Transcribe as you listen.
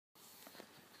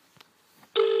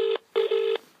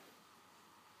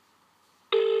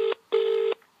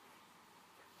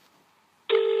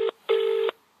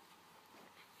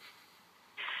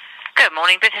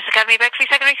morning, Business Academy, Bexley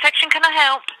Secondary Section. Can I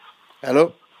help?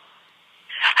 Hello?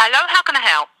 Hello, how can I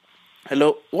help?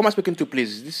 Hello? Who am I speaking to,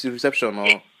 please? This is reception, or?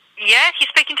 Yes,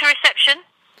 you're speaking to reception?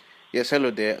 Yes,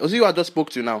 hello there. Was it you I just spoke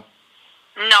to now?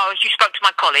 No, you spoke to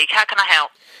my colleague. How can I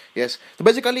help? Yes. So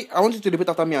basically, I want you to repeat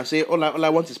after me and say, all I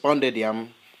want is pounded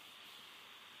yam.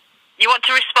 You want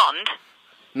to respond?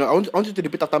 No, I want you to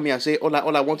repeat after me and say, all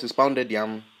I want is pounded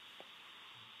yam.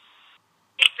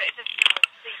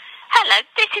 Hello,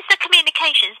 this is the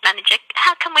communications manager.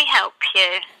 How can we help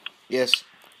you? Yes.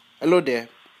 Hello there.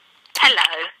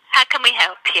 Hello, how can we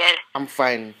help you? I'm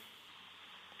fine.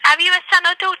 Have you a son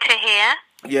or daughter here?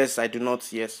 Yes, I do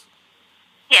not, yes.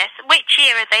 Yes, which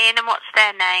year are they in and what's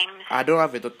their names? I don't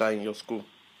have a daughter in your school.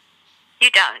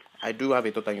 You don't? I do have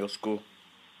a daughter in your school.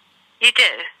 You do?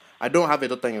 I don't have a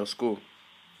daughter in your school.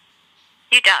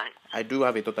 You don't? I do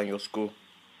have a daughter in your school.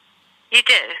 You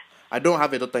do? I don't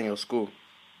have a daughter in your school.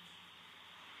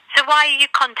 So why are you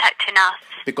contacting us?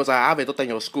 Because I have a daughter in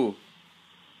your school.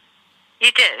 You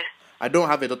do? I don't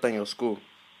have a daughter in your school.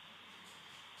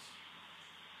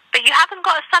 But you haven't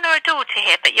got a son or a daughter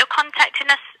here, but you're contacting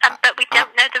us, but we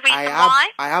don't know the reason why?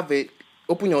 I have a...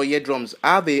 Open your eardrums.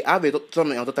 I have a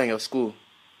daughter in your school.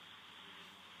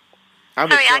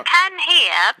 Sorry, I can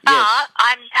hear, but Yes.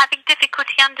 I'm having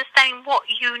difficulty understanding what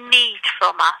you need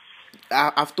from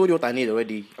us. I've told you what I need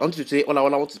already. I want you to say, all I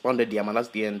want is pounded yam, and that's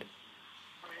the end.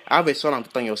 I have a son and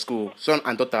daughter in your school. Son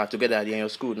and daughter together, they're in your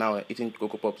school now, eating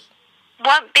Cocoa Pops.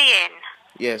 Won't be in.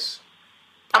 Yes.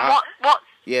 And what?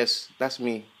 Yes, that's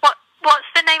me. What's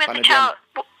the name of the child?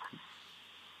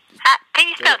 Can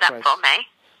you spell that Christ. for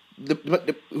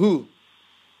me? Who?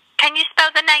 Can you spell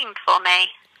the name for me?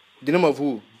 The name of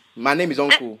who? My name is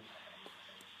Uncle.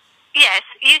 Yes,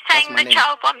 you saying my the name.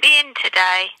 child won't be in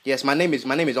today? Yes, my name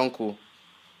is Uncle.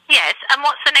 Yes, and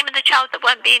what's the name of the child that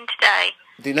won't be in today?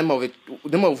 The name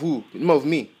of who? The name of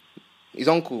me is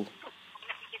Uncle.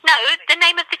 No, the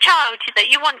name of the child that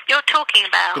you're talking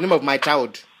about. The name of my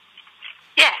child.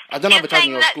 Yes. I don't have a child in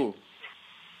saying your that- school.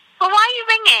 Well, why are you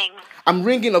ringing? I'm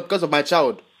ringing up because of my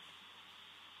child.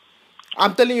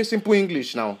 I'm telling you simple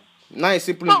English now. Now it's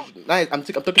simple English. Now I'm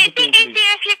talking It'd simple be English. easier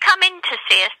if you come in to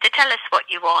see us to tell us what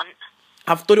you want.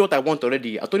 I've told you what I want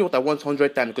already. I told you what I want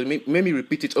 100 times because it made me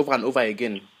repeat it over and over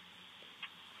again.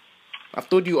 I've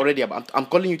told you already. I'm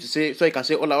calling you to say so you can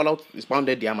say all out is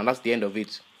pounded yam and that's the end of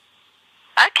it.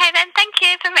 Okay then, thank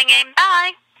you for ringing.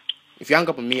 Bye. If you hang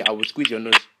up on me, I will squeeze your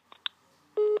nose.